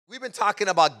We've been talking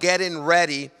about getting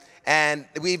ready, and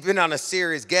we've been on a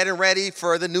series, getting ready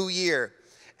for the new year.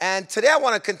 And today I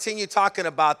want to continue talking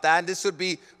about that. And this would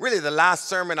be really the last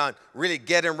sermon on really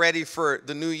getting ready for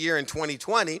the new year in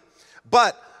 2020.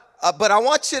 But I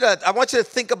want you to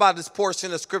think about this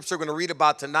portion of scripture we're going to read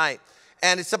about tonight.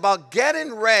 And it's about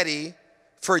getting ready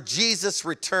for Jesus'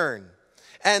 return.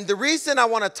 And the reason I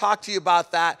want to talk to you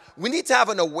about that, we need to have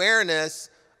an awareness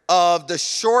of the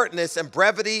shortness and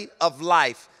brevity of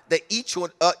life that each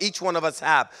one of us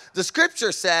have. The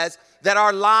scripture says that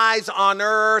our lives on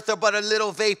earth are but a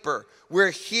little vapor.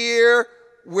 We're here,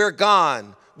 we're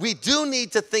gone. We do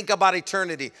need to think about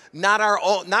eternity, not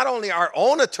only our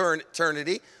own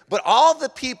eternity, but all the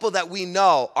people that we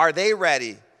know. Are they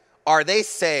ready? Are they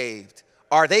saved?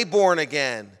 Are they born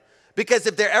again? Because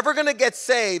if they're ever going to get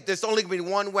saved, there's only going to be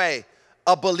one way.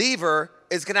 A believer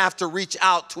is going to have to reach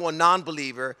out to a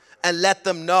non-believer and let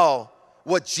them know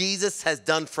what Jesus has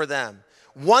done for them.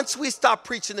 Once we stop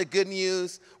preaching the good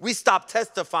news, we stop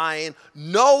testifying,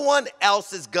 no one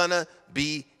else is gonna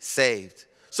be saved.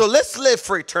 So let's live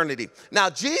for eternity.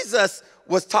 Now, Jesus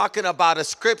was talking about a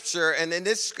scripture, and in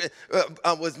this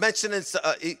was mentioning,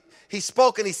 he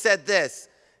spoke and he said this.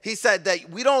 He said that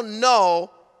we don't know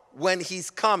when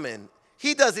he's coming.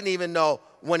 He doesn't even know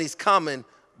when he's coming,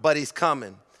 but he's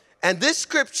coming. And this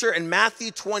scripture in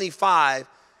Matthew 25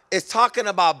 is talking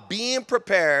about being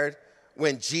prepared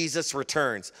when Jesus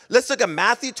returns. Let's look at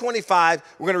Matthew 25.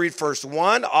 We're going to read verse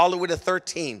 1 all the way to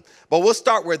 13. But we'll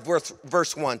start with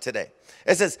verse 1 today.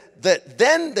 It says,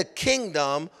 then the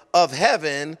kingdom of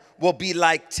heaven will be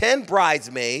like 10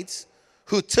 bridesmaids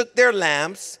who took their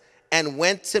lamps and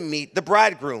went to meet the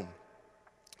bridegroom.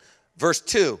 Verse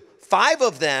 2, 5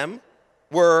 of them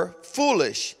were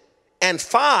foolish and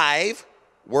 5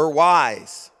 were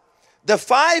wise. The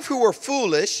 5 who were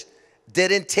foolish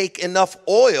didn't take enough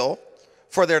oil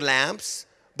for their lamps,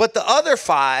 but the other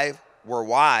 5 were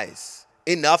wise,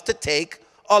 enough to take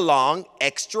along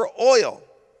extra oil.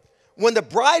 When the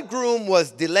bridegroom was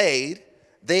delayed,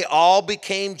 they all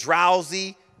became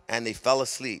drowsy and they fell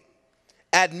asleep.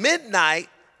 At midnight,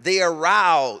 they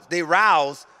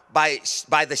roused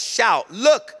by the shout,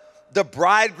 "Look, the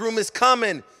bridegroom is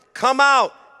coming. Come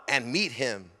out and meet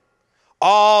him."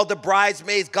 All the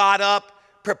bridesmaids got up,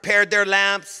 prepared their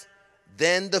lamps.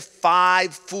 Then the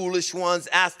 5 foolish ones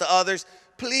asked the others,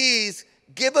 "Please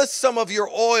give us some of your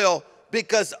oil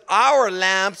because our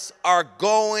lamps are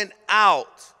going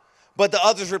out." But the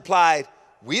others replied,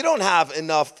 "We don't have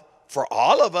enough for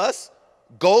all of us.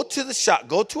 Go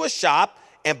to a shop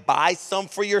and buy some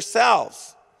for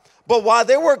yourselves." But while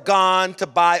they were gone to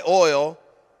buy oil,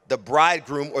 the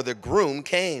bridegroom or the groom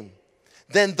came.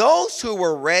 Then those who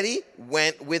were ready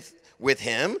went with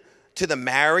him to the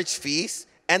marriage feast,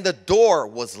 and the door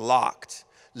was locked.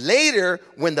 Later,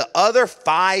 when the other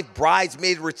 5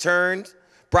 bridesmaids returned,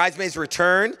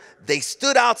 they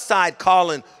stood outside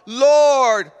calling,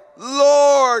 "Lord,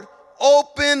 Lord,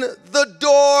 open the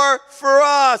door for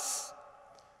us."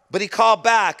 But he called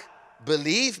back,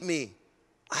 "Believe me,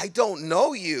 I don't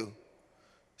know you.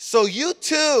 So you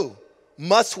too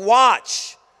must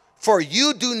watch, for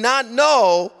you do not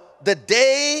know the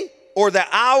day or the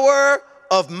hour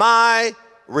of my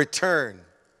return."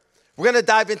 We're going to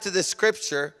dive into this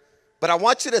scripture, but I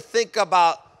want you to think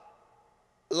about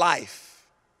life.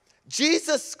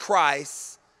 Jesus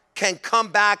Christ can come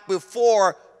back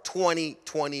before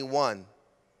 2021.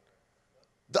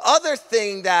 The other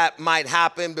thing that might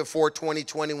happen before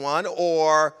 2021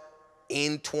 or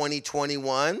in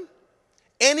 2021,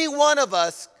 any one of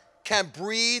us can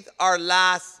breathe our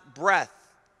last breath.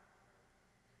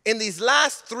 In these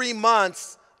last 3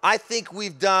 months, I think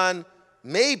we've done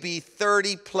maybe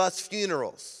 30 plus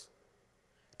funerals.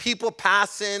 People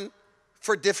passing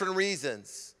for different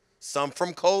reasons. Some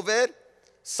from COVID,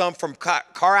 some from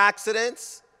car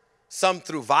accidents, some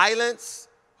through violence,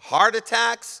 heart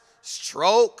attacks,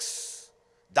 strokes,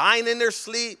 dying in their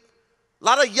sleep. A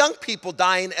lot of young people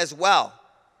dying as well.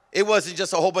 It wasn't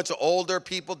just a whole bunch of older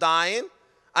people dying.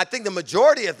 I think the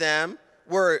majority of them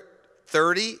were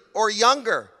 30 or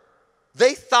younger.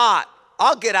 They thought,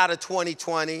 I'll get out of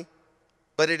 2020,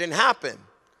 but it didn't happen.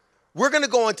 We're going to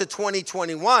go into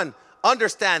 2021.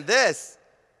 Understand this,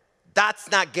 that's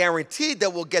not guaranteed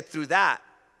that we'll get through that.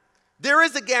 There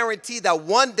is a guarantee that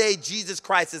one day Jesus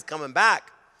Christ is coming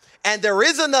back. And there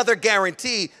is another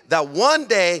guarantee that one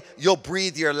day you'll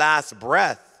breathe your last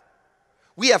breath.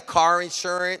 We have car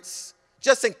insurance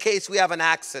just in case we have an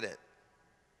accident.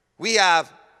 We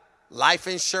have life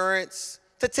insurance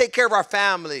to take care of our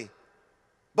family.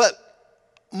 But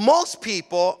most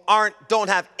people don't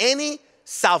have any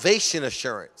salvation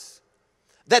assurance.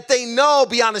 that they know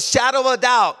beyond a shadow of a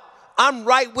doubt, I'm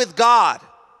right with God.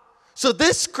 So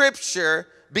this scripture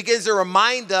begins to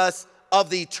remind us of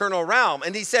the eternal realm.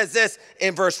 And he says this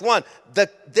in verse 1,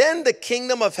 then the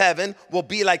kingdom of heaven will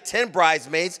be like 10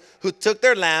 bridesmaids who took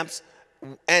their lamps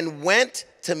and went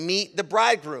to meet the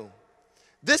bridegroom.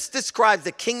 This describes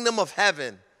the kingdom of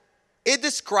heaven. It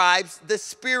describes the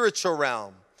spiritual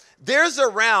realm. There's a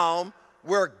realm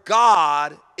where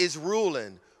God is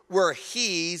ruling, where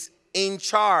he's in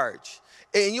charge.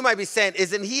 And you might be saying,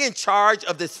 isn't he in charge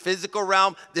of this physical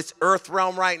realm, this earth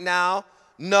realm right now?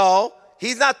 No,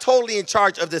 he's not totally in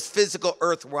charge of this physical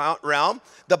earth realm.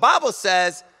 The Bible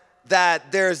says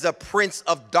that there's a prince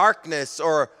of darkness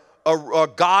or a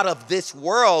god of this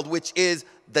world, which is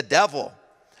the devil.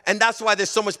 And that's why there's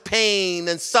so much pain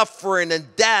and suffering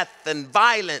and death and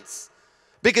violence.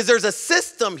 Because there's a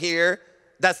system here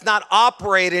that's not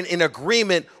operating in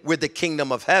agreement with the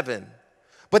kingdom of heaven.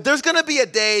 But there's going to be a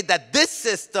day that this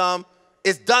system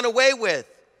is done away with.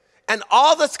 And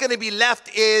all that's going to be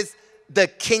left is the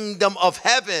kingdom of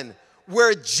heaven,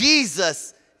 where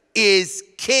Jesus is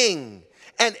king.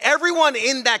 And everyone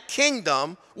in that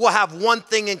kingdom will have one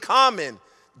thing in common.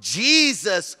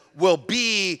 Jesus will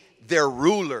be their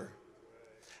ruler.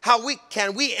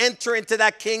 Can we enter into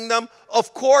that kingdom?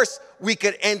 Of course we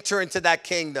could enter into that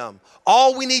kingdom.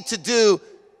 All we need to do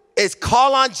is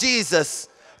call on Jesus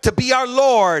to be our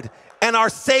Lord and our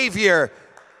Savior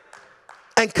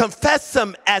and confess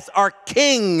him as our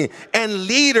King and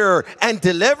leader and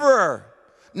deliverer.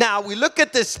 Now we look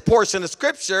at this portion of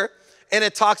scripture and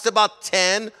it talks about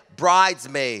 10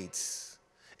 bridesmaids.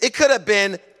 It could have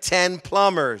been 10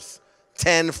 plumbers,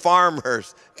 10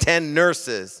 farmers, 10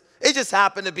 nurses. It just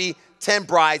happened to be 10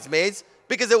 bridesmaids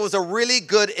because it was a really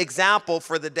good example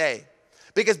for the day.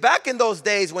 Because back in those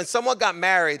days when someone got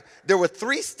married, there were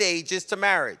 3 stages to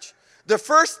marriage. The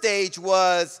first stage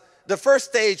was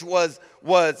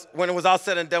when it was all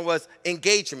said and done was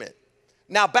engagement.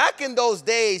 Now back in those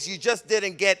days, you just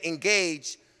didn't get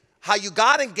engaged. How you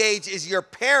got engaged is your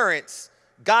parents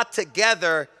got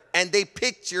together and they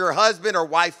picked your husband or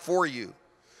wife for you.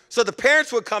 So the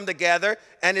parents would come together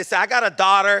and they say, I got a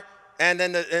daughter, and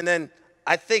then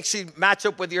I think she'd match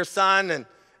up with your son,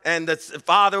 and the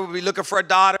father would be looking for a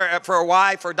daughter, for a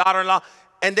wife or daughter-in-law,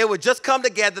 and they would just come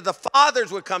together. The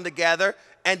fathers would come together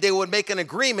and they would make an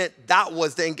agreement. That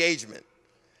was the engagement.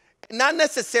 Not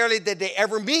necessarily did they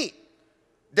ever meet,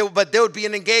 but there would be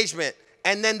an engagement.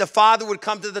 And then the father would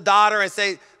come to the daughter and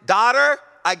say, daughter,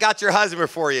 I got your husband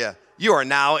for you. You are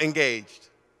now engaged.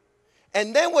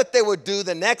 And then what they would do,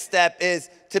 the next step is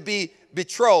to be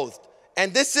betrothed.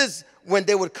 And this is when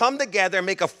they would come together and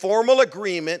make a formal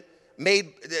agreement,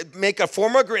 make a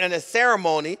formal agreement and a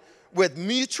ceremony with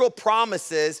mutual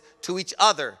promises to each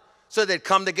other. So they'd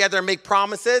come together and make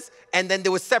promises, and then they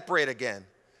would separate again.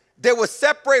 They would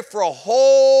separate for a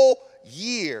whole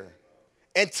year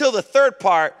until the third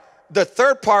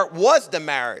part was the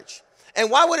marriage.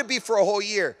 And why would it be for a whole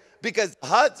year? Because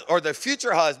the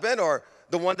future husband or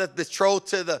the one that's betrothed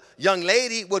to the young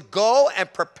lady would go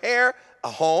and prepare a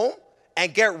home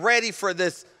and get ready for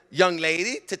this young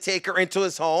lady to take her into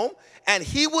his home. And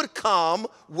he would come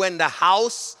when the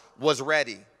house was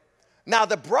ready. Now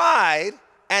the bride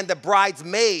and the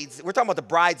bridesmaids, we're talking about the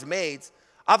bridesmaids.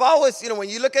 I've always, when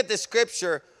you look at this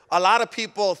scripture, a lot of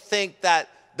people think that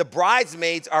the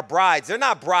bridesmaids are brides. They're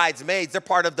not bridesmaids. They're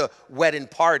part of the wedding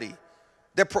party.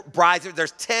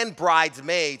 There's 10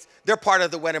 bridesmaids. They're part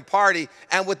of the wedding party.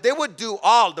 And what they would do,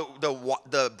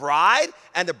 the bride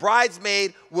and the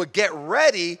bridesmaid would get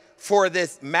ready for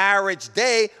this marriage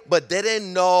day, but they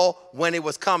didn't know when it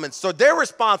was coming. So their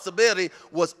responsibility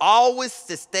was always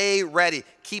to stay ready,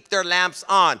 keep their lamps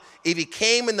on. If he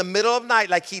came in the middle of the night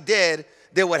like he did,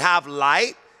 they would have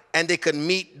light and they could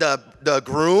meet the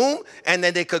groom, and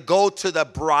then they could go to the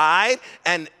bride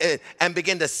and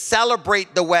begin to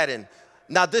celebrate the wedding.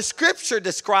 Now, this scripture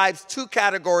describes 2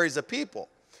 categories of people.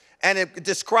 And it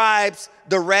describes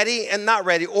the ready and not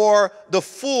ready, or the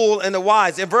fool and the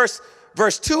wise. In verse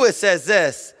 2, it says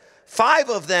this: 5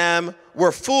 of them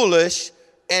were foolish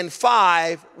and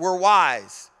 5 were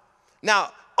wise.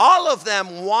 Now, all of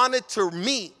them wanted to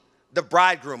meet the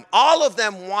bridegroom. All of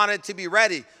them wanted to be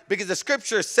ready, because the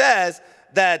scripture says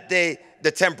that the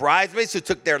 10 bridesmaids who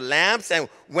took their lamps and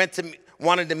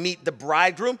wanted to meet the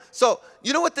bridegroom. So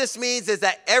you know what this means is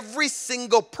that every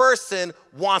single person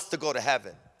wants to go to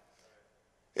heaven.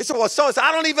 So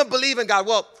I don't even believe in God.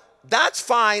 Well, that's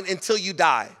fine until you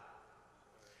die.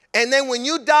 And then when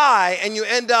you die and you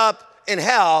end up in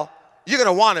hell, you're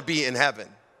going to want to be in heaven.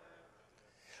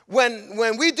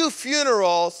 When we do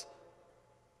funerals,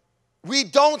 we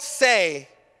don't say,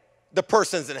 the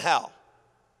person's in hell.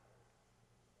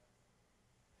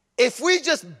 If we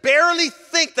just barely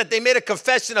think that they made a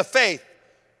confession of faith,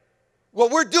 what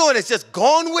we're doing is just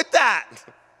going with that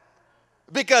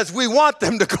because we want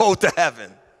them to go to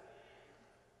heaven.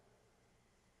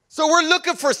 So we're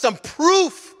looking for some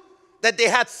proof that they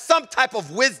had some type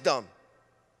of wisdom.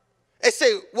 They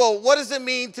say, well, what does it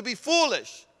mean to be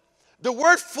foolish? The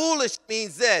word foolish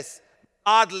means this: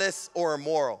 godless or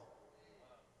immoral.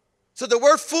 So the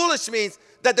word foolish means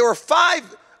that there were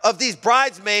 5 of these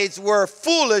bridesmaids were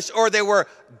foolish, or they were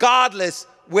godless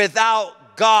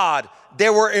without God. They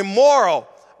were immoral,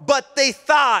 but they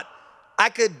thought, I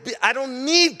don't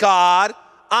need God,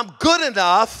 I'm good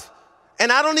enough,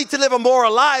 and I don't need to live a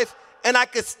moral life, and I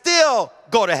could still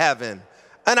go to heaven,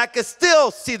 and I could still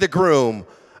see the groom,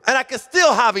 and I could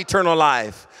still have eternal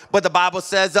life. But the Bible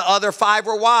says the other 5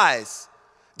 were wise.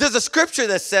 There's a scripture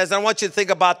that says, and I want you to think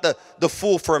about the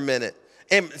fool for a minute.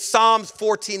 In Psalms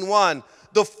 14:1,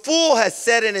 the fool has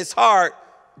said in his heart,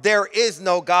 there is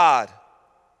no God.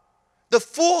 The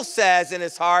fool says in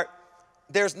his heart,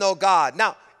 there's no God.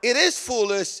 Now, it is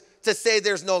foolish to say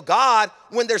there's no God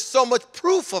when there's so much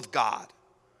proof of God.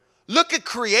 Look at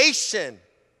creation.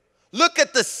 Look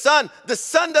at the sun. The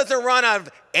sun doesn't run out of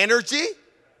energy,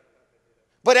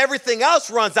 but everything else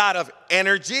runs out of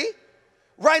energy.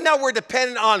 Right now, we're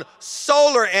dependent on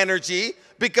solar energy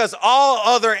because all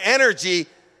other energy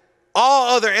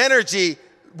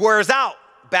wears out.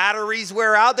 Batteries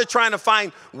wear out. They're trying to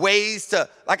find ways to,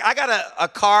 like, I got a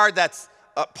car that's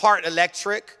part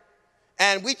electric,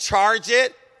 and we charge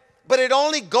it, but it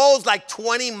only goes like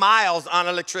 20 miles on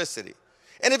electricity.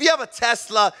 And if you have a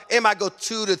Tesla, it might go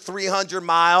 200 to 300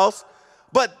 miles,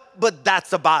 but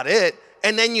that's about it.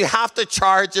 And then you have to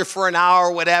charge it for an hour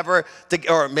or whatever,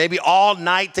 or maybe all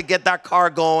night to get that car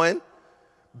going.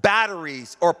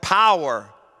 Batteries or power.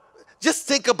 Just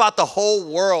think about the whole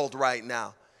world right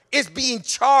now. It's being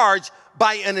charged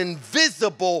by an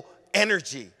invisible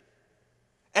energy.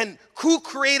 And who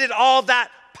created all that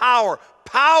power?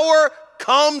 Power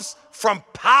comes from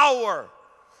power.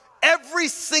 Every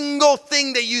single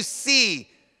thing that you see,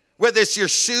 whether it's your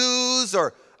shoes,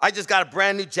 or I just got a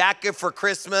brand new jacket for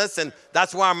Christmas and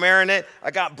that's why I'm wearing it.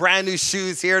 I got brand new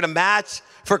shoes here to match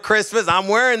for Christmas. I'm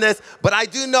wearing this, but I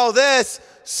do know this: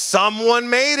 someone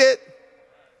made it.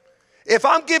 If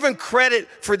I'm giving credit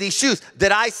for these shoes,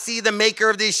 did I see the maker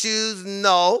of these shoes?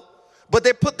 No, but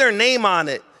they put their name on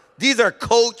it. These are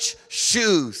Coach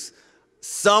shoes.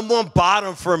 Someone bought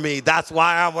them for me. That's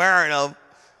why I'm wearing them.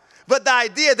 But the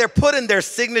idea, they're putting their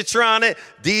signature on it.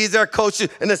 These are Coach shoes.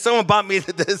 And then someone bought me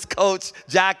this Coach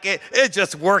jacket. It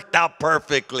just worked out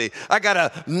perfectly. I got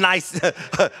a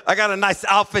nice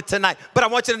outfit tonight. But I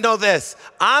want you to know this: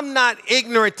 I'm not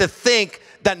ignorant to think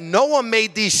that no one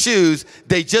made these shoes.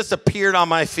 They just appeared on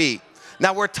my feet.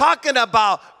 Now, we're talking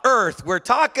about earth. We're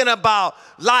talking about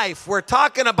life. We're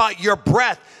talking about your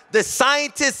breath. The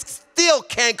scientists still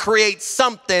can't create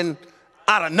something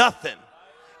out of nothing.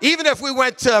 Even if we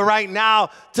went to right now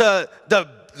to the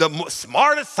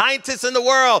smartest scientists in the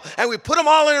world and we put them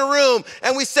all in a room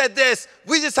and we said this: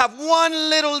 we just have one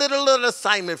little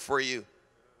assignment for you.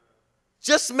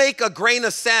 Just make a grain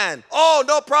of sand. Oh,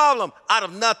 no problem. Out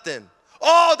of nothing.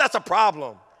 Oh, that's a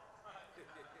problem.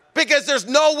 Because there's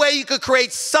no way you could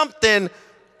create something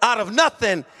out of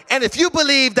nothing. And if you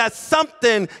believe that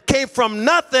something came from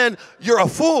nothing, you're a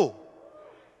fool.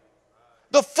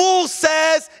 The fool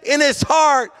says in his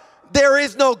heart, there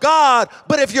is no God.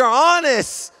 But if you're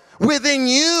honest within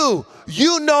you,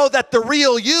 you know that the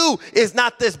real you is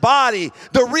not this body.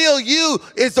 The real you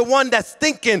is the one that's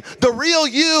thinking. The real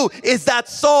you is that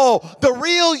soul. The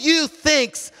real you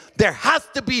thinks there has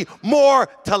to be more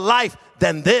to life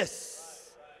than this.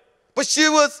 But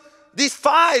these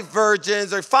 5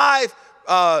 virgins, or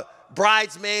 5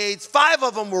 bridesmaids, 5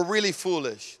 of them were really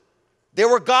foolish. They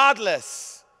were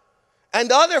godless. And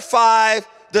the other 5,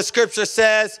 the scripture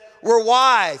says, were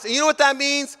wise. And you know what that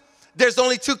means? There's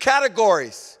only 2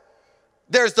 categories.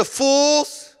 There's the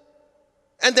fools,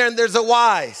 and then there's the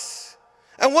wise.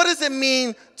 And what does it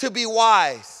mean to be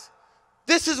wise?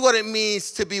 This is what it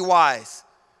means to be wise.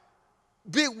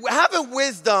 Having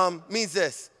wisdom means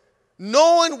this: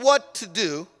 knowing what to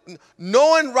do,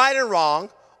 knowing right and wrong,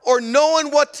 or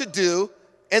knowing what to do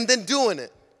and then doing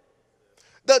it.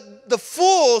 The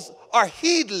fools are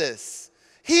heedless.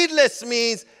 Heedless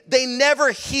means they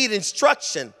never heed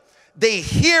instruction. They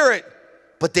hear it,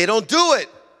 but they don't do it.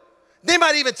 They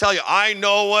might even tell you, I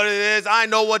know what it is, I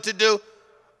know what to do.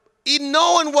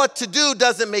 Knowing what to do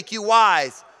doesn't make you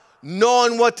wise.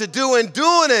 Knowing what to do and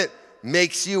doing it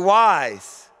makes you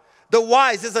wise. The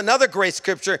wise is another great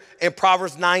scripture in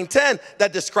Proverbs 9:10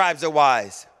 that describes the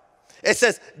wise. It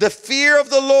says, the fear of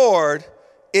the Lord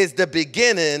is the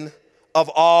beginning of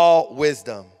all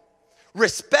wisdom.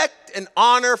 Respect and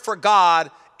honor for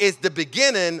God is the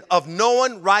beginning of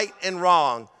knowing right and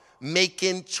wrong,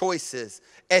 making choices,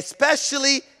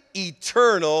 especially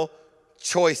eternal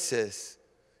choices.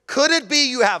 Could it be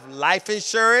you have life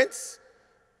insurance,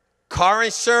 car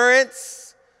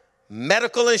insurance,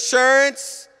 medical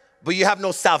insurance, but you have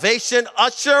no salvation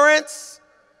assurance?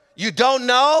 You don't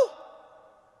know?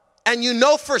 And you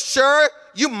know for sure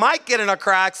you might get in a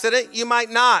car accident, you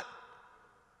might not.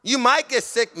 You might get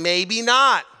sick, maybe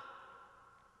not.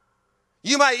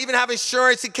 You might even have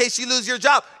insurance in case you lose your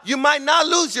job. You might not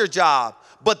lose your job,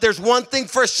 but there's one thing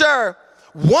for sure.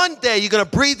 One day you're going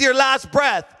to breathe your last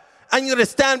breath and you're going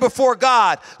to stand before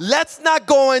God. Let's not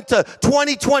go into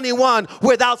 2021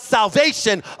 without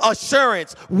salvation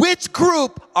assurance. Which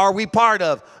group are we part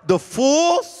of? The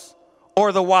fools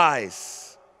or the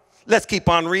wise? Let's keep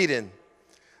on reading.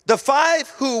 The 5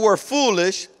 who were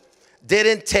foolish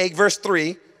didn't take, verse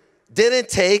 3, didn't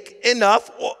take enough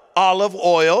olive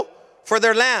oil for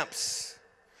their lamps.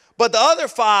 But the other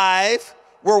 5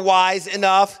 were wise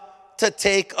enough to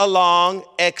take along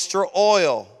extra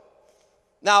oil.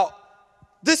 Now,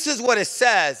 this is what it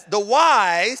says. The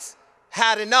wise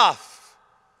had enough.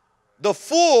 The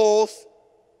fools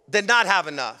did not have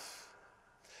enough.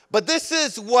 But this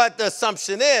is what the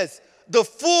assumption is. The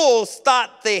fools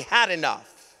thought they had enough.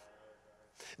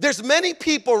 There's many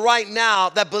people right now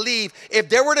that believe if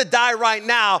they were to die right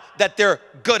now that they're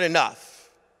good enough.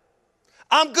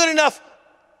 I'm good enough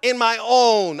in my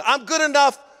own. I'm good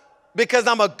enough because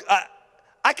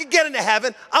I could get into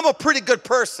heaven. I'm a pretty good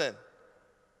person.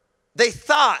 They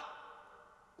thought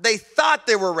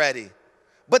they were ready.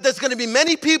 But there's going to be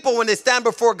many people when they stand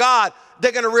before God,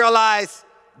 they're going to realize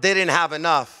they didn't have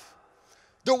enough.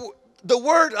 The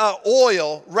word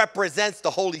oil represents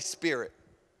the Holy Spirit.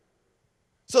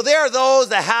 So there are those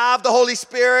that have the Holy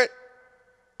Spirit,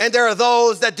 and there are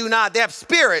those that do not. They have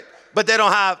spirit, but they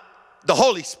don't have the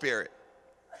Holy Spirit.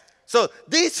 So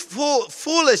these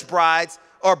foolish brides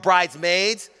or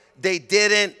bridesmaids, they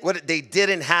didn't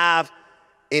have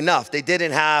enough. They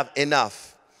didn't have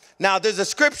enough. Now there's a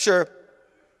scripture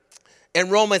in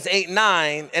Romans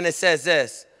 8:9, and it says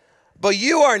this, but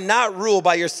you are not ruled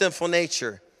by your sinful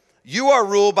nature. You are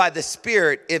ruled by the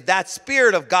Spirit, if that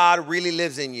Spirit of God really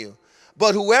lives in you.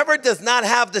 But whoever does not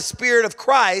have the Spirit of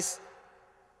Christ,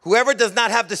 whoever does not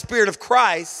have the Spirit of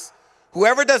Christ,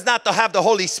 whoever does not have the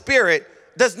Holy Spirit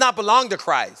does not belong to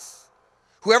Christ.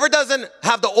 Whoever doesn't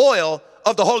have the oil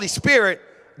of the Holy Spirit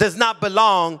does not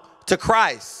belong to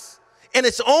Christ. And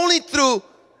it's only through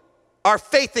our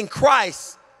faith in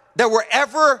Christ that we're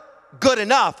ever good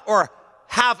enough or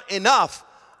have enough.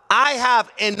 I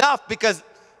have enough because,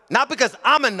 not because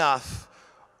I'm enough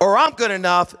or I'm good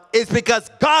enough, it's because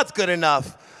God's good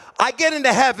enough. I get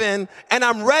into heaven and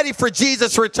I'm ready for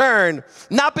Jesus' return,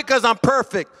 not because I'm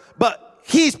perfect, but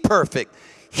He's perfect.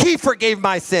 He forgave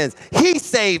my sins. He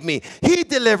saved me. He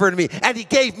delivered me, and He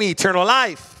gave me eternal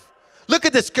life. Look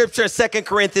at the scripture in 2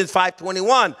 Corinthians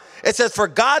 5:21. It says, for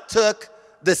God took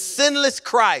the sinless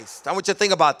Christ. I want you to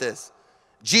think about this.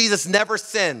 Jesus never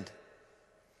sinned.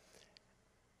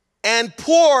 And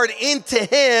poured into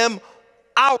Him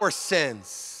our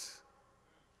sins.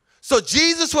 So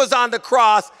Jesus was on the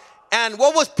cross, and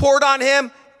what was poured on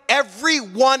Him? Every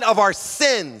one of our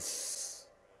sins.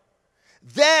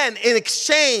 Then in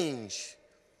exchange,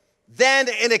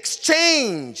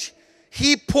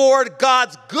 He poured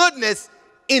God's goodness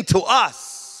into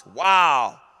us.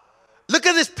 Wow. Look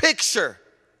at this picture.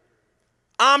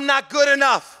 I'm not good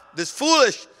enough. This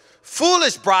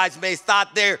foolish bridesmaids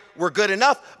thought they were good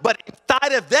enough, but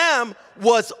inside of them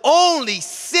was only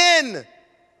sin.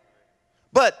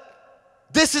 But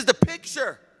this is the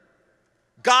picture.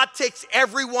 God takes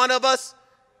every one of us,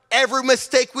 every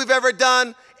mistake we've ever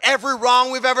done, every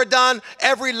wrong we've ever done,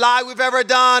 every lie we've ever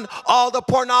done, all the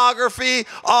pornography,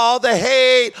 all the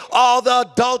hate, all the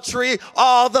adultery,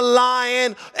 all the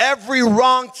lying, every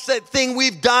wrong thing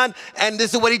we've done, and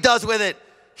this is what He does with it.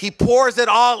 He pours it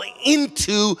all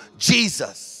into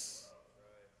Jesus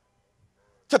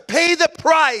to pay the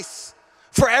price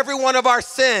for every one of our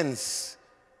sins.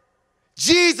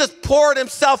 Jesus poured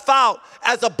Himself out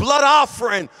as a blood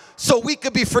offering so we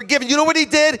could be forgiven. You know what He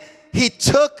did? He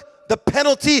took the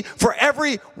penalty for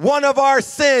every one of our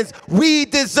sins. We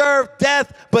deserve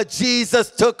death, but Jesus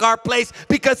took our place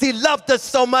because He loved us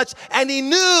so much and He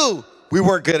knew we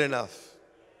weren't good enough.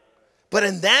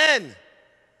 And then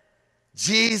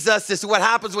Jesus, this is what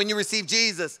happens when you receive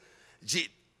Jesus.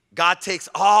 God takes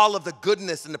all of the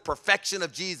goodness and the perfection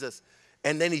of Jesus,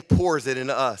 and then he pours it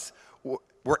into us.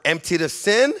 We're emptied of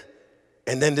sin,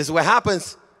 and then this is what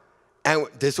happens. And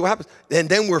this is what happens. And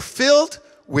then we're filled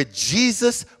with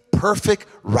Jesus' perfect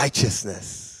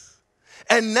righteousness.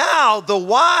 And now the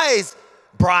wise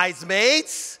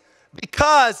bridesmaids,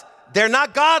 because they're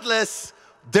not godless,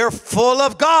 they're full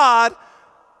of God,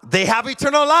 they have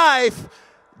eternal life,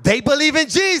 they believe in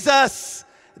Jesus,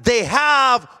 they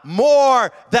have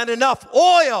more than enough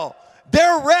oil.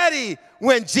 They're ready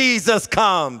when Jesus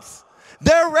comes.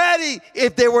 They're ready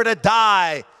if they were to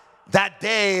die that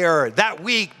day or that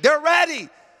week. They're ready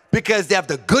because they have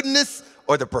the goodness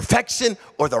or the perfection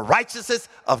or the righteousness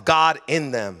of God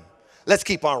in them. Let's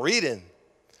keep on reading.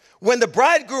 When the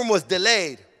bridegroom was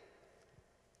delayed,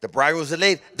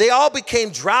 they all became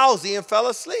drowsy and fell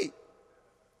asleep.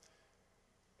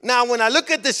 Now, when I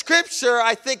look at the scripture,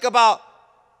 I think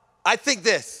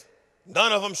this.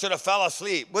 None of them should have fell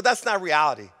asleep. Well, that's not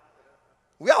reality.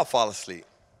 We all fall asleep.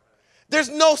 There's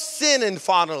no sin in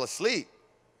falling asleep.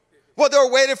 Well, they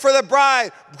were waiting for the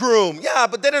bridegroom. Yeah,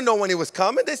 but they didn't know when he was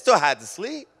coming. They still had to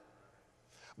sleep.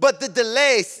 But the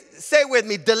delay, say with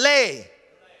me, delay.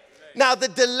 Now, the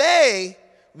delay,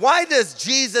 why does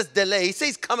Jesus delay? He says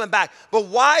he's coming back, but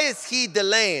why is he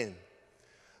delaying?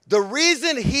 The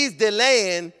reason he's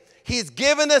delaying, he's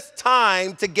giving us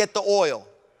time to get the oil.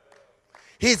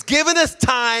 He's given us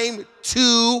time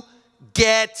to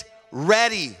get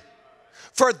ready.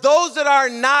 For those that are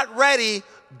not ready,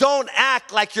 don't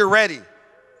act like you're ready.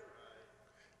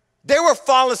 They were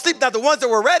falling asleep. Now, the ones that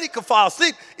were ready could fall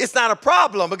asleep. It's not a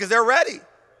problem because they're ready.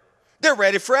 They're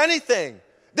ready for anything.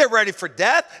 They're ready for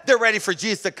death. They're ready for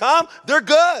Jesus to come. They're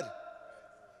good.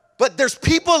 But there's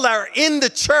people that are in the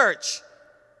church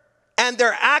and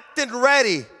they're acting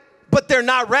ready, but they're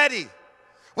not ready.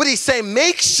 What he's saying,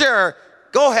 make sure,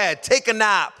 go ahead, take a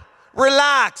nap,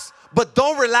 relax, but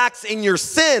don't relax in your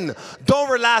sin. Don't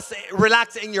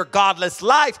relax in your godless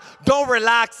life. Don't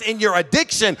relax in your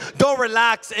addiction. Don't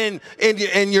relax in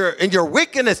your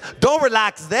wickedness. Don't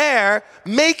relax there.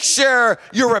 Make sure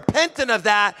you're repentant of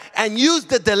that and use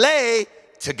the delay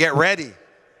to get ready.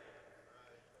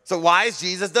 So why is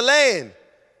Jesus delaying?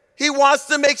 He wants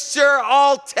to make sure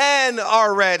all 10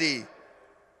 are ready.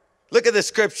 Look at the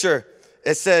scripture.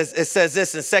 It says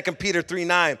this in 2 Peter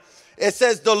 3:9. It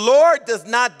says, the Lord does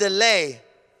not delay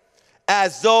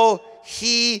as though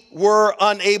he were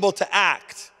unable to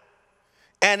act,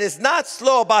 and is not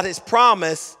slow about his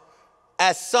promise,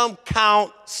 as some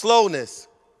count slowness.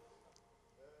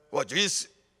 Well, Jesus,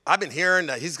 I've been hearing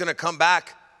that he's going to come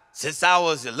back since I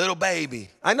was a little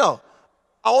baby. I know.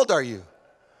 How old are you?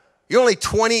 You're only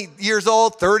 20 years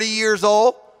old, 30 years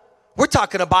old. We're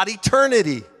talking about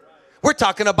eternity. We're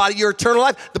talking about your eternal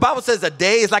life. The Bible says a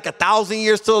day is like 1,000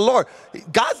 years to the Lord.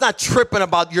 God's not tripping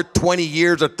about your 20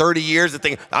 years or 30 years and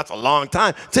thinking, that's a long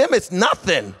time. To him, it's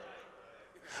nothing.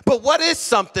 But what is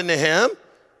something to him?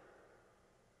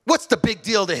 What's the big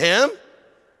deal to him?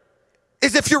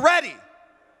 Is if you're ready.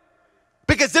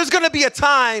 Because there's going to be a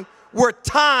time where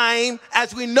time,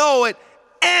 as we know it,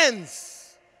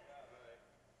 ends.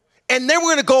 And then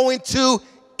we're going to go into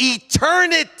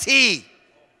eternity.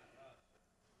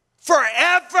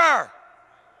 Forever.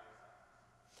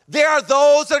 There are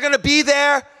those that are going to be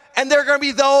there, and there are going to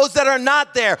be those that are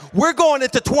not there. We're going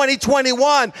into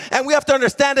 2021, and we have to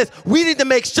understand this. We need to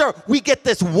make sure we get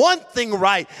this one thing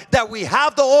right, that we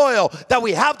have the oil, that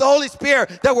we have the Holy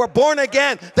Spirit, that we're born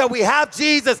again, that we have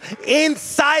Jesus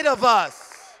inside of us.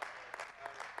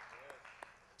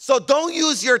 So don't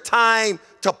use your time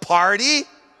to party.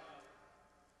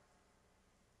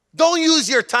 Don't use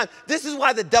your time. This is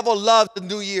why the devil loves the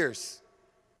New Year's.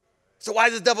 So why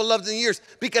does the devil love the New Year's?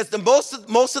 Because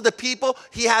most of the people,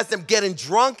 he has them getting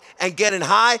drunk and getting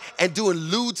high and doing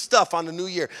lewd stuff on the New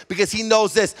Year. Because he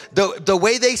knows this. The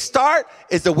way they start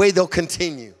is the way they'll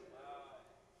continue.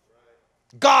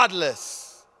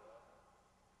 Godless.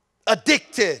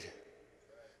 Addicted.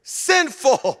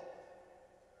 Sinful.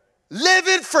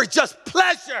 Living for just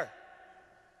pleasure.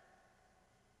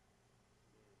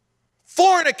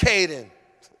 Fornicating.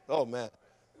 Oh, man.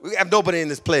 We have nobody in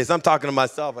this place. I'm talking to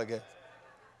myself, I guess.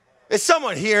 Is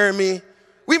someone hearing me?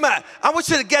 I want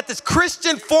you to get this.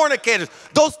 Christian fornicators.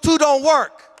 Those two don't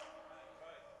work.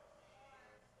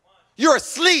 You're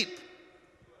asleep.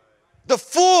 The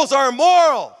fools are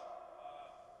immoral.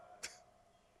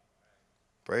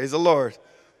 Praise the Lord.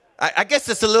 I guess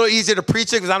it's a little easier to preach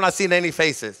it because I'm not seeing any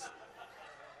faces.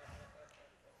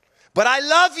 But I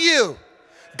love you.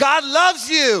 God loves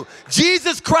you.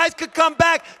 Jesus Christ could come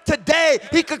back today.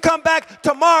 He could come back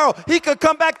tomorrow. He could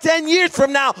come back 10 years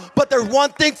from now. But there's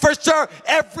one thing for sure.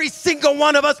 Every single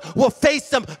one of us will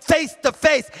face him face to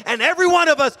face. And every one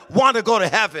of us want to go to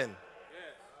heaven.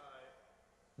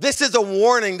 This is a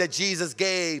warning that Jesus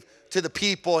gave to the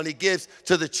people and he gives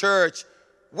to the church.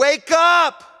 Wake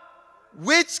up.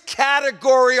 Which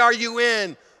category are you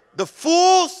in? The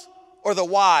fools or the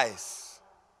wise?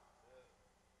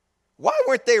 Why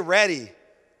weren't they ready?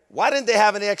 Why didn't they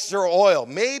have any extra oil?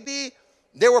 Maybe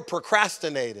they were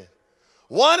procrastinating.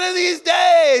 One of these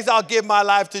days, I'll give my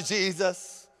life to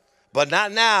Jesus, but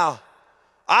not now.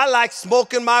 I like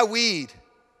smoking my weed.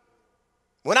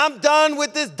 When I'm done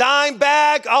with this dime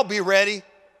bag, I'll be ready.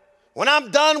 When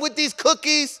I'm done with these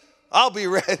cookies, I'll be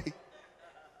ready.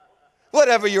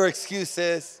 Whatever your excuse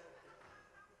is,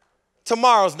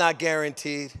 tomorrow's not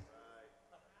guaranteed.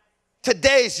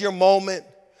 Today's your moment.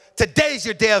 Today's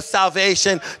your day of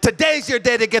salvation. Today's your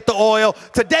day to get the oil.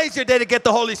 Today's your day to get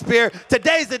the Holy Spirit.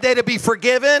 Today's the day to be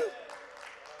forgiven.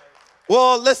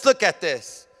 Well, let's look at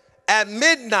this. At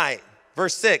midnight,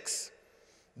 verse 6,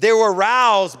 they were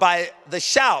roused by the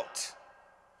shout.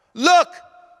 Look,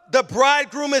 the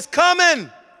bridegroom is coming.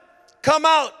 Come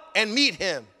out and meet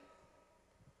him.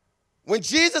 When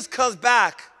Jesus comes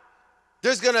back,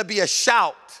 there's going to be a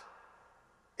shout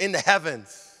in the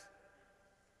heavens.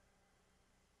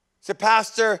 Say,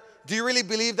 Pastor, do you really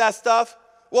believe that stuff?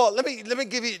 Well, let me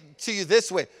give it to you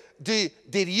this way. Did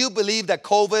you believe that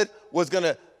COVID was going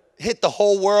to hit the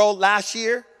whole world last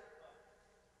year?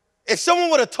 If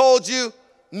someone would have told you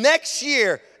next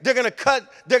year they're going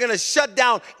to shut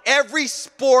down every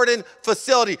sporting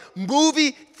facility.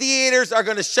 Movie theaters are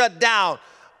going to shut down.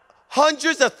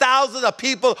 Hundreds of thousands of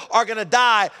people are going to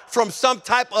die from some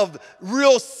type of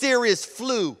real serious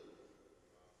flu.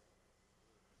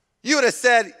 You would have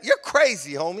said, you're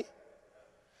crazy, homie.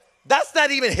 That's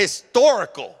not even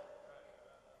historical.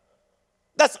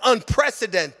 That's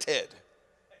unprecedented.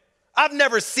 I've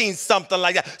never seen something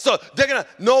like that. So they're going to,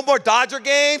 no more Dodger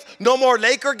games, no more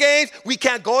Laker games. We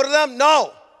can't go to them?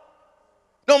 No.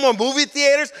 No more movie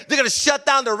theaters. They're going to shut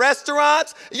down the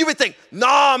restaurants. You would think,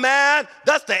 nah, man,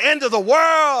 that's the end of the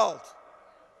world.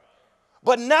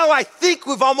 But now I think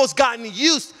we've almost gotten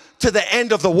used to the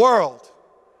end of the world.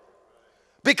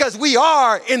 Because we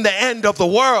are in the end of the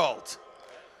world.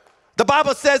 The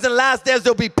Bible says in the last days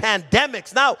there'll be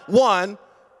pandemics, not one,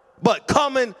 but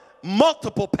coming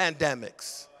multiple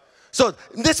pandemics. So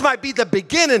this might be the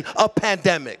beginning of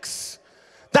pandemics.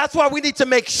 That's why we need to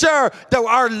make sure that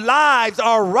our lives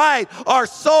are right, our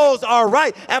souls are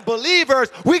right. And believers,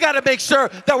 we got to make sure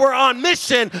that we're on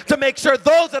mission to make sure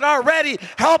those that are ready,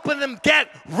 helping them get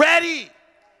ready.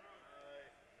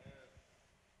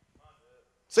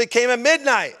 So he came at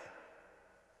midnight.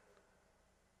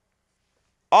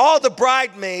 All the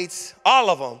bridesmaids, all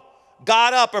of them,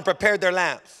 got up and prepared their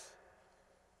lamps.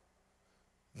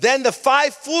 Then the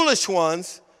 5 foolish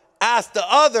ones asked the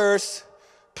others,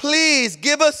 please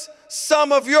give us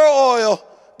some of your oil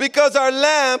because our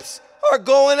lamps are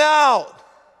going out.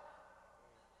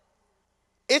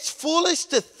 It's foolish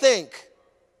to think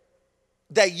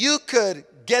that you could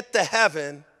get to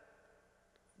heaven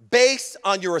based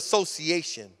on your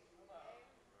association.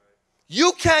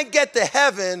 You can't get to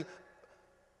heaven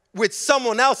with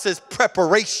someone else's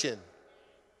preparation.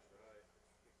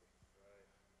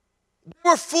 They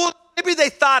were foolish. Maybe they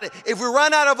thought if we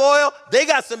run out of oil, they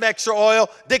got some extra oil,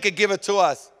 they could give it to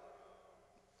us.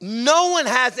 No one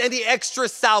has any extra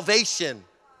salvation.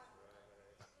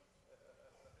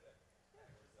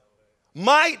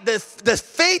 The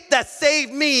faith that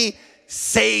saved me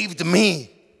saved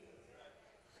me.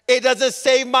 It doesn't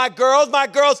save my girls. My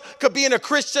girls could be in a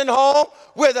Christian home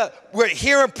where we're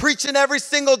hearing preaching every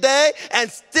single day and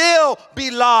still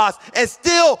be lost and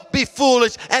still be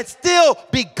foolish and still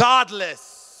be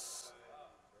godless.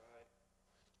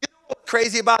 You know what's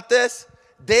crazy about this?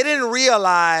 They didn't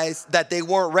realize that they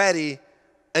weren't ready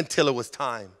until it was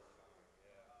time.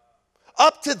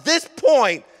 Up to this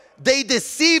point, they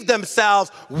deceived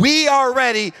themselves. We are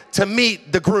ready to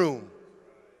meet the groom.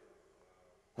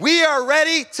 We are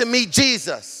ready to meet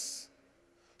Jesus.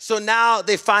 So now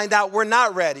they find out we're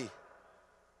not ready.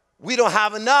 We don't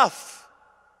have enough.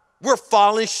 We're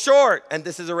falling short. And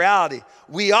this is a reality.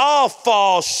 We all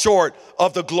fall short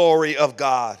of the glory of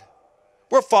God.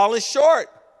 We're falling short.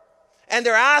 And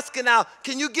they're asking now,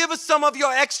 can you give us some of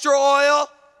your extra oil?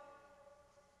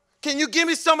 Can you give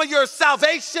me some of your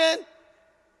salvation?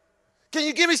 Can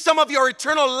you give me some of your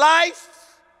eternal life?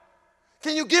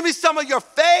 Can you give me some of your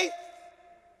faith?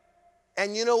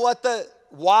 And you know what the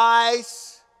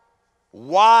wise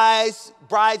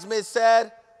bridesmaid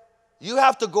said? You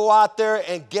have to go out there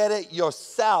and get it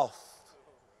yourself.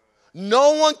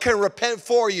 No one can repent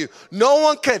for you. No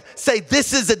one can say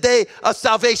this is a day of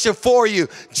salvation for you.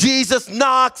 Jesus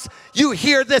knocks. You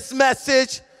hear this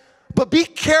message. But be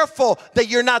careful that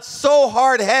you're not so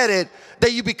hard-headed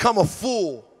that you become a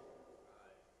fool.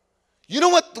 You know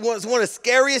what was one of the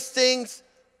scariest things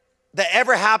that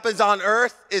ever happens on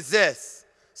earth is this.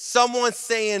 Someone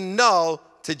saying no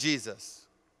to Jesus.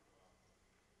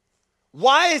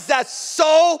 Why is that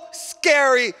so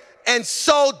scary and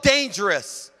so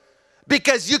dangerous?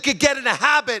 Because you could get in a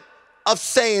habit of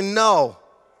saying no.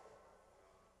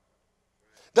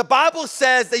 The Bible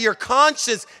says that your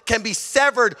conscience can be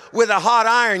severed with a hot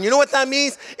iron. You know what that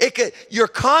means? Your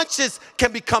conscience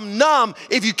can become numb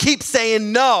if you keep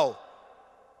saying no.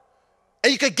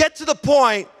 And you could get to the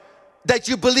point that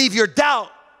you believe your doubt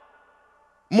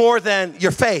more than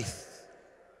your faith.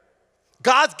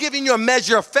 God's giving you a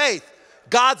measure of faith.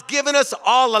 God's given us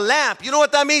all a lamp. You know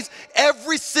what that means?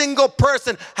 Every single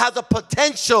person has a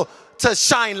potential to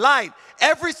shine light.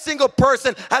 Every single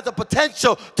person has a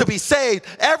potential to be saved.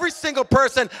 Every single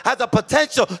person has a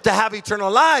potential to have eternal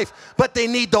life, but they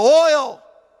need the oil.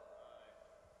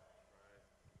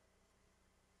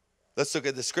 Let's look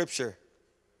at the scripture.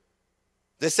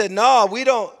 They said, no, we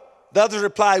don't. The others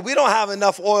replied, we don't have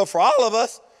enough oil for all of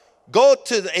us. Go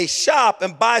to a shop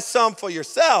and buy some for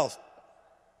yourself.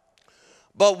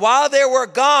 But while they were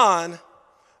gone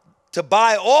to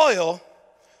buy oil,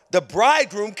 the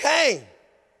bridegroom came.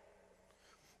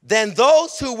 Then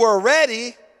those who were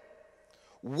ready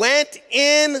went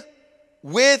in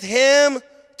with him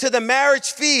to the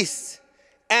marriage feast,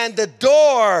 and the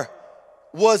door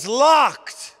was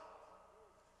locked.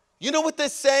 You know what they're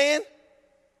saying?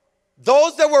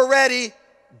 Those that were ready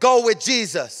go with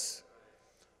Jesus.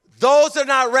 Those that are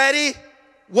not ready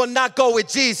will not go with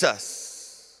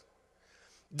Jesus.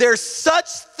 There's such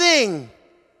thing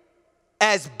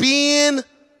as being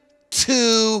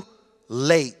too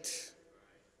late.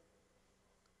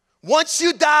 Once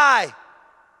you die,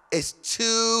 it's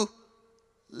too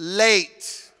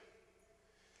late.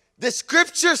 The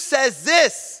scripture says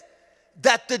this,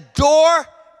 that the door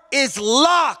is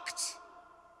locked.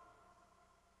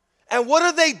 And what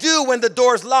do they do when the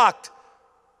door's locked?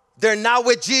 They're not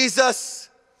with Jesus.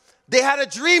 They had a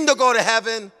dream to go to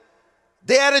heaven.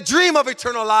 They had a dream of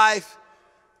eternal life.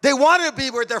 They wanted to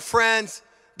be with their friends.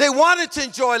 They wanted to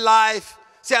enjoy life.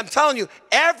 See, I'm telling you,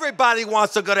 everybody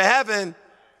wants to go to heaven,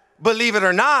 believe it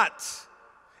or not.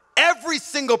 Every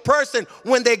single person,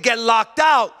 when they get locked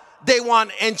out, they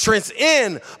want entrance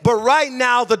in. But right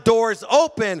now, the door is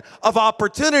open of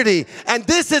opportunity. And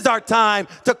this is our time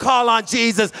to call on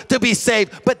Jesus to be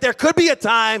saved. But there could be a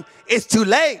time it's too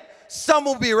late. Some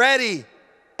will be ready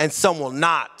and some will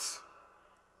not.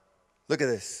 Look at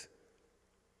this.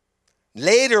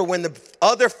 Later, when the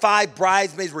other 5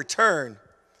 bridesmaids returned,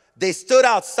 they stood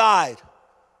outside.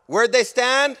 Where'd they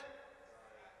stand?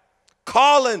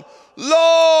 Calling,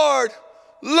 Lord,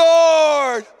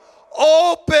 Lord,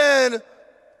 open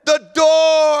the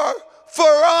door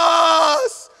for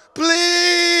us,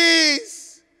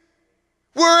 please.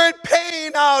 We're in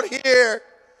pain out here.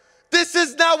 This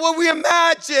is not what we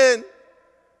imagined.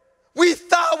 We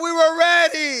thought we were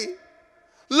ready.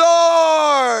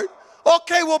 Lord,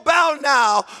 okay, we'll bow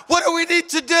now. What do we need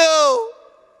to do?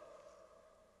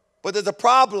 But there's a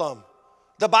problem.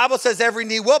 The Bible says every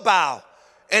knee will bow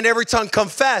and every tongue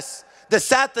confess. The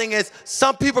sad thing is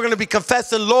some people are going to be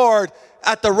confessing Lord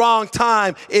at the wrong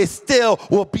time. It still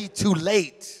will be too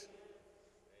late.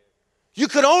 You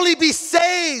could only be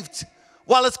saved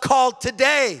while it's called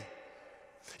today.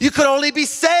 You could only be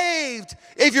saved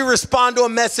if you respond to a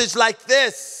message like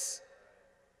this.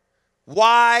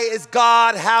 Why is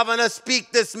God having us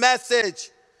speak this message?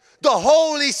 The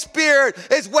Holy Spirit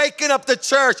is waking up the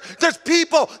church. There's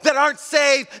people that aren't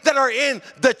saved that are in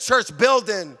the church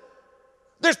building.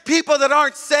 There's people that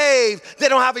aren't saved. They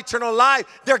don't have eternal life.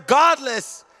 They're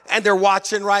godless and they're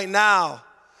watching right now.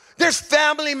 There's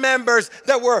family members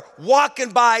that were walking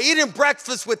by, eating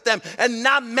breakfast with them and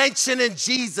not mentioning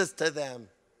Jesus to them.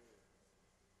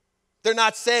 They're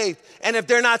not saved. And if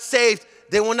they're not saved,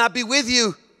 they will not be with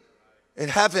you in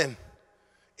heaven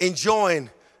enjoying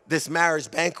this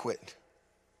marriage banquet.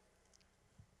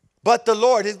 But the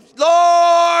Lord,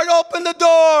 Lord, open the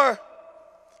door.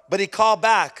 But he called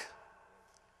back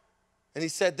and he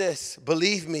said this,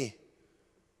 believe me,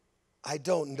 I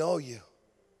don't know you.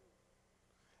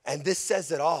 And this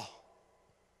says it all.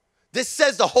 This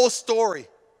says the whole story.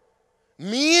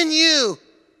 Me and you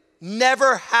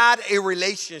never had a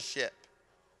relationship.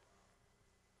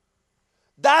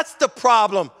 That's the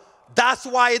problem. That's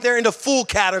why they're in the fool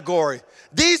category.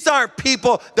 These aren't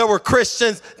people that were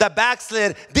Christians that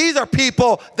backslid. These are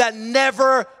people that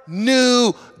never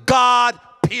knew God,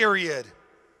 period.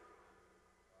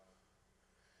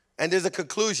 And there's a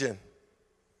conclusion.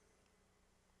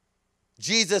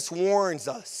 Jesus warns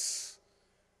us,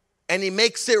 and he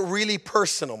makes it really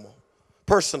personal.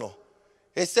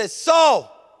 It says, so,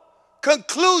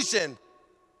 conclusion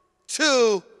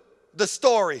to the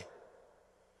story.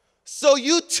 So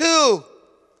you too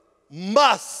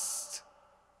must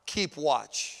keep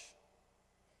watch.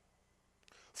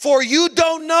 For you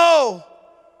don't know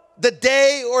the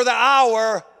day or the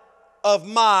hour of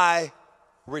my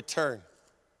return.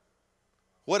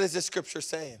 What is this scripture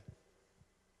saying?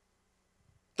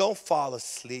 Don't fall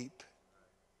asleep.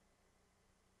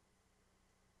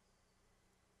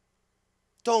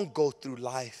 Don't go through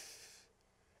life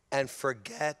and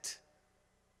forget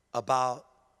about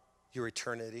your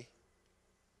eternity.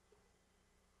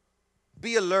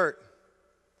 Be alert,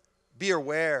 be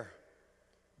aware,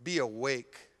 be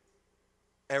awake,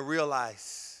 and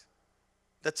realize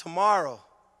that tomorrow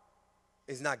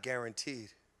is not guaranteed.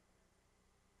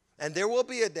 And there will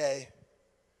be a day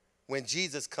when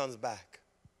Jesus comes back.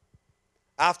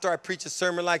 After I preach a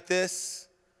sermon like this,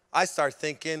 I start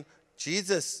thinking,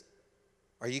 Jesus,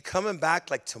 are you coming back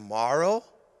like tomorrow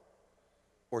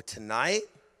or tonight?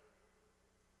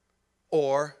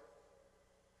 Or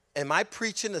am I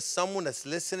preaching to someone that's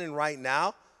listening right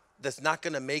now that's not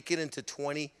going to make it into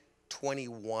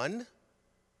 2021?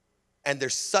 And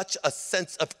there's such a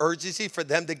sense of urgency for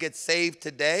them to get saved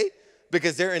today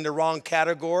because they're in the wrong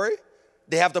category.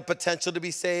 They have the potential to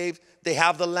be saved. They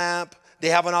have the lamp. They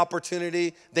have an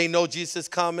opportunity. They know Jesus is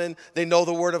coming. They know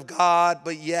the word of God,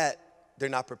 but yet they're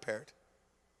not prepared.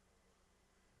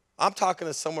 I'm talking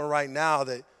to someone right now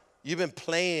that you've been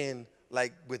playing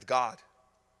like with God,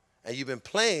 and you've been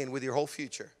playing with your whole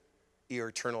future, your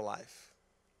eternal life.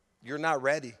 You're not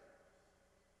ready.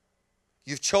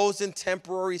 You've chosen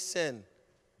temporary sin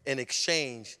in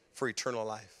exchange for eternal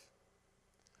life.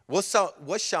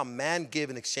 What shall man give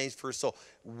in exchange for his soul?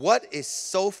 What is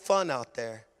so fun out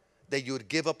there that you would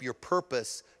give up your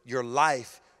purpose, your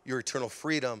life, your eternal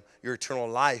freedom, your eternal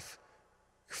life,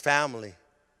 your family?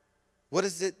 What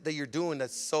is it that you're doing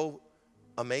that's so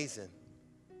amazing?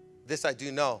 This I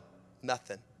do know,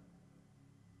 nothing.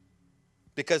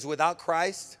 Because without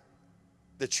Christ,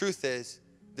 the truth is,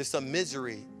 there's some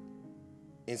misery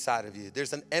inside of you.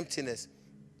 There's an emptiness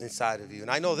inside of you.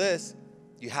 And I know this,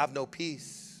 you have no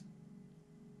peace.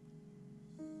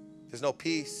 There's no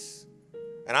peace.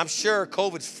 And I'm sure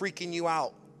COVID's freaking you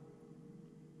out.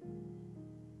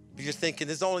 You're thinking,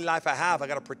 this is the only life I have, I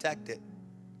gotta protect it.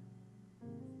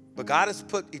 But God has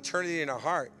put eternity in our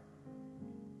heart.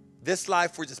 This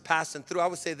life we're just passing through. I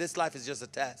would say this life is just a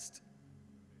test.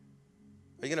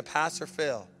 Are you gonna pass or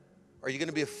fail? Are you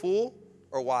gonna be a fool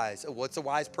or wise? What's a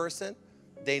wise person?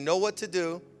 They know what to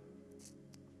do,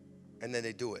 and then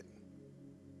they do it.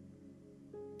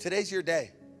 Today's your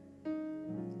day.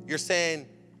 You're saying,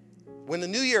 when the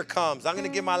new year comes, I'm gonna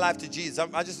give my life to Jesus.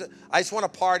 I just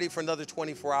want to party for another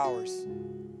 24 hours.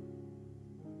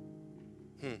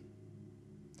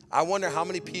 I wonder how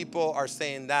many people are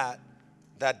saying that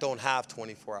don't have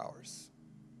 24 hours.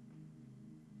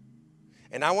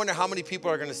 And I wonder how many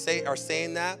people are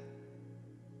saying that,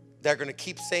 they're gonna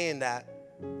keep saying that,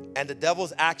 and the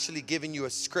devil's actually giving you a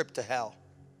script to hell.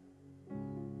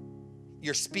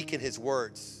 You're speaking his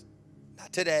words.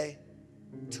 Not today,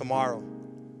 tomorrow,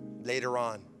 later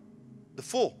on. The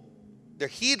fool, they're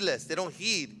heedless, they don't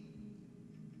heed.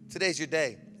 Today's your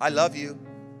day. I love you.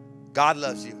 God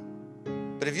loves you.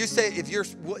 But if you say,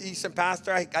 you said,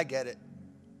 Pastor, I get it.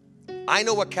 I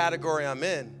know what category I'm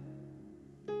in.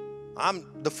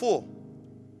 I'm the fool.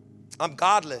 I'm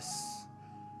godless.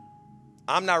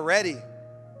 I'm not ready.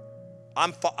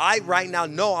 I right now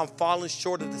know I'm falling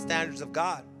short of the standards of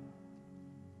God.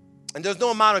 And there's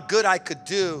no amount of good I could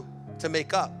do to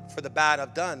make up for the bad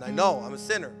I've done. I know I'm a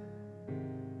sinner.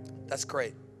 That's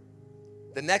great.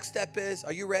 The next step is,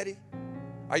 are you ready?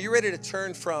 Are you ready to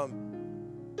turn from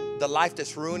the life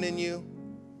that's ruining you,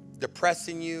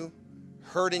 depressing you,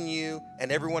 hurting you,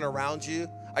 and everyone around you?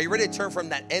 Are you ready to turn from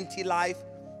that empty life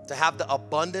to have the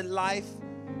abundant life,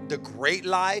 the great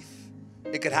life?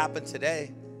 It could happen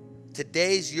today.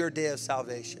 Today's your day of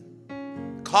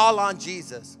salvation. Call on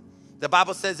Jesus. The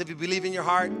Bible says if you believe in your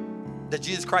heart that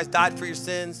Jesus Christ died for your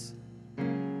sins,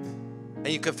 and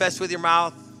you confess with your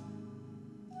mouth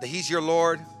that he's your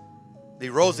Lord, that he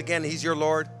rose again and he's your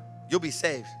Lord, you'll be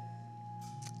saved.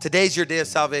 Today's your day of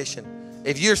salvation.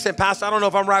 If you're saying, Pastor, I don't know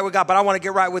if I'm right with God, but I want to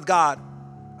get right with God,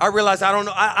 I realize I don't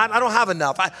know, I don't have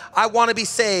enough. I want to be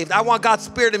saved. I want God's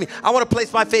Spirit in me. I want to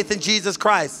place my faith in Jesus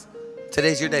Christ.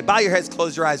 Today's your day. Bow your heads,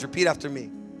 close your eyes, repeat after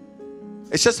me.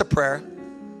 It's just a prayer,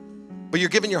 but you're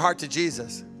giving your heart to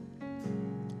Jesus.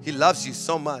 He loves you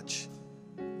so much.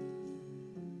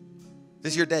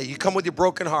 This is your day. You come with your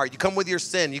broken heart. You come with your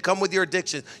sin. You come with your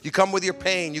addiction. You come with your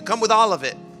pain. You come with all of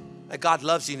it. And God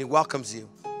loves you and He welcomes you.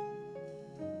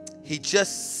 He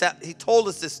told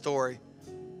us this story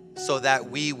so that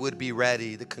we would be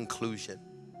ready. The conclusion.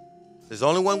 There's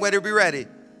only one way to be ready.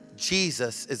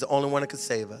 Jesus is the only one that can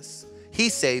save us. He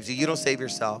saves you. You don't save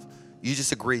yourself. You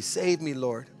just agree. Save me,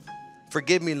 Lord.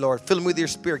 Forgive me, Lord. Fill me with your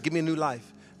Spirit. Give me a new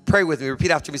life. Pray with me. Repeat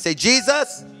after me. Say,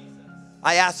 Jesus,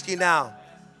 I ask you now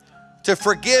to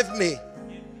forgive me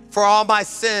for all my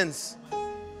sins.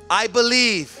 I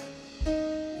believe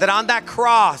that on that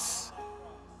cross,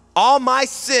 all my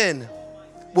sin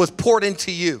was poured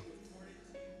into you.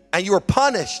 And you were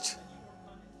punished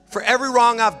for every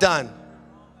wrong I've done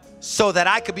so that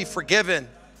I could be forgiven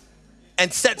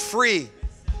and set free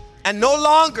and no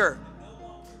longer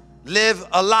live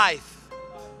a life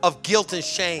of guilt and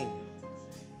shame.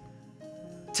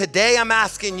 Today I'm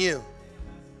asking you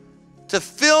to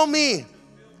fill me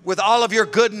with all of your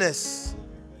goodness,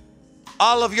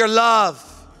 all of your love,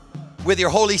 with your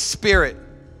Holy Spirit.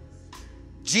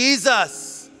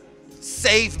 Jesus,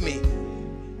 save me.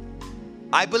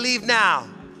 I believe now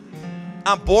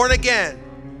I'm born again.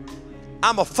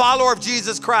 I'm a follower of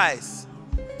Jesus Christ.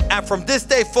 And from this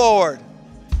day forward,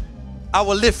 I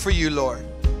will live for you, Lord.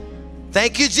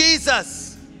 Thank you,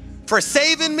 Jesus, for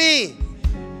saving me.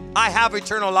 I have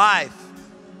eternal life.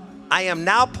 I am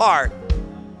now part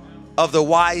of the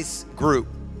wise group.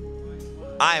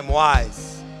 I am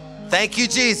wise. Thank you,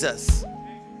 Jesus.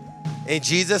 In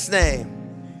Jesus' name,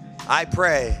 I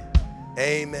pray.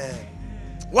 Amen.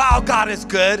 Wow, God is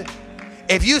good.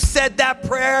 If you said that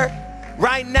prayer,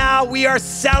 right now we are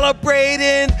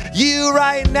celebrating you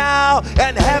right now,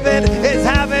 and heaven is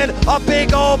having a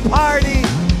big old party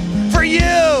for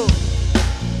you.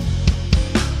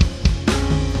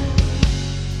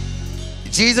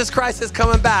 Jesus Christ is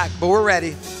coming back, but we're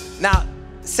ready. Now,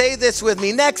 say this with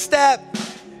me. Next step.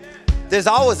 There's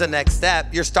always a next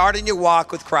step. You're starting your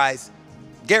walk with Christ.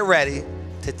 Get ready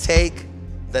to take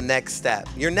the next step.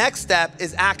 Your next step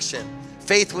is action.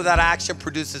 Faith without action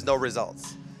produces no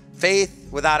results. Faith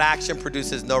without action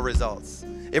produces no results.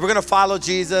 If we're going to follow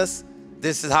Jesus,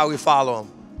 this is how we follow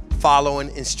him.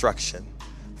 Following instruction.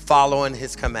 Following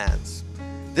his commands.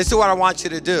 This is what I want you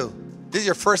to do. This is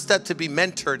your first step to be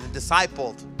mentored and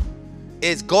discipled.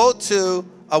 Is go to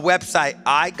a website,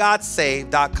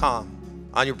 igotsaved.com.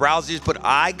 On your browser, you just put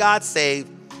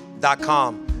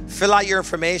igotsaved.com. Fill out your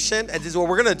information, and this is what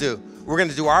we're going to do. We're going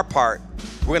to do our part.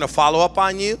 We're going to follow up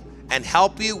on you and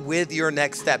help you with your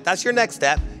next step. That's your next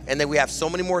step, and then we have so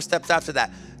many more steps after that.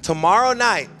 Tomorrow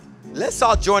night, let's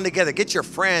all join together. Get your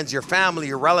friends, your family,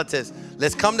 your relatives.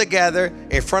 Let's come together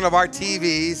in front of our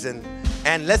TVs, and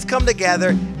let's come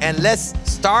together and let's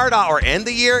start out or end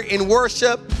the year in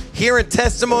worship, hearing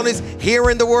testimonies,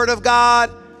 hearing the word of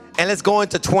God, and let's go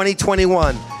into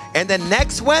 2021. And then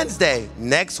next Wednesday,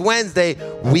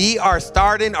 we are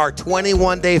starting our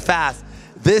 21-day fast.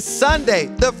 This Sunday,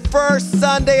 the first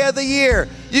Sunday of the year,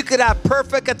 you could have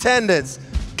perfect attendance.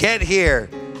 Get here.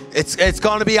 It's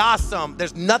going to be awesome.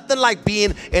 There's nothing like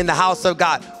being in the house of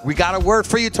God. We got a word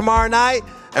for you tomorrow night,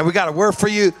 and we got a word for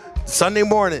you Sunday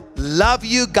morning. Love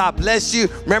you. God bless you.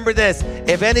 Remember this.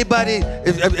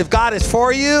 If God is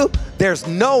for you, there's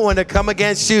no one to come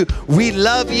against you. We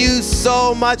love you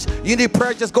so much. You need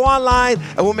prayer, just go online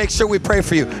and we'll make sure we pray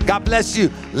for you. God bless you.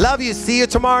 Love you. See you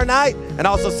tomorrow night and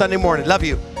also Sunday morning. Love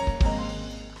you.